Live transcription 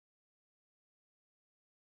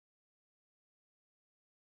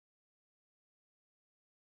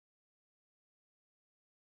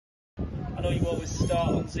I know you always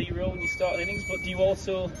start on 0 when you start an innings, but do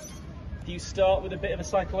you start with a bit of a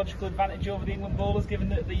psychological advantage over the England bowlers, given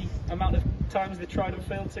that the amount of times they tried and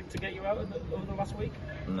failed to get you out over the last week?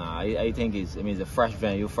 Nah, I think it's a fresh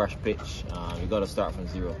venue, fresh pitch. You got to start from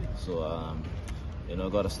 0, so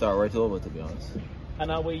got to start right over, to be honest. And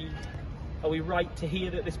are we right to hear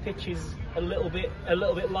that this pitch is a little bit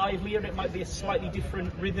livelier and it might be a slightly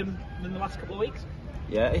different rhythm than the last couple of weeks?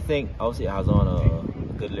 Yeah, I think obviously it has on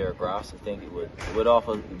a good layer of grass. I think it would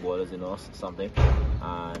offer the bowlers, something.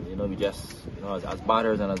 And we just, as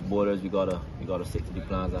batters and as bowlers, we gotta stick to the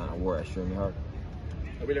plans and work extremely hard.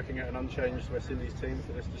 Are we looking at an unchanged West Indies team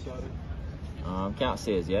for this decided? Can't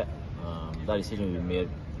say as yet. That decision will be made,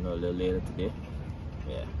 a little later today.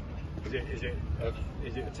 Yeah. Is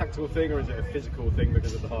it a tactical thing or is it a physical thing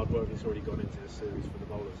because of the hard work that's already gone into this series for the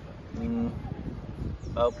bowlers?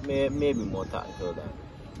 Maybe more tactical than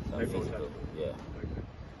physical. Tactical. Yeah.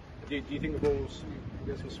 Okay. Do you think the balls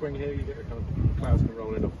get some swing here? You get a kind of clouds come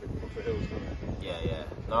rolling off the hills, don't they? Yeah.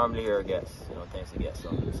 Normally here it gets, tends to get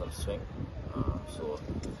some swing. So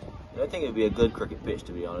I think it'd be a good cricket pitch,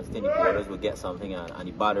 to be honest. I think the bowlers would get something, and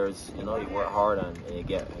the batters, you work hard and you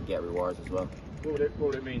get rewards as well. What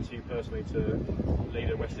would it mean to you personally to lead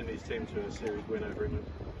a West Indies team to a series win over England?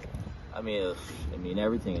 I mean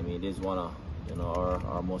everything. It is one of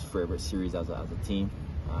our most favourite series as a team,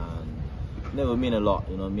 and it would mean a lot.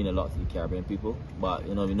 Mean a lot to the Caribbean people. But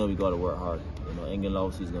we know we got to work hard. England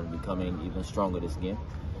obviously is going to be coming even stronger this game,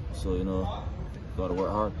 so got to work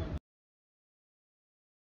hard.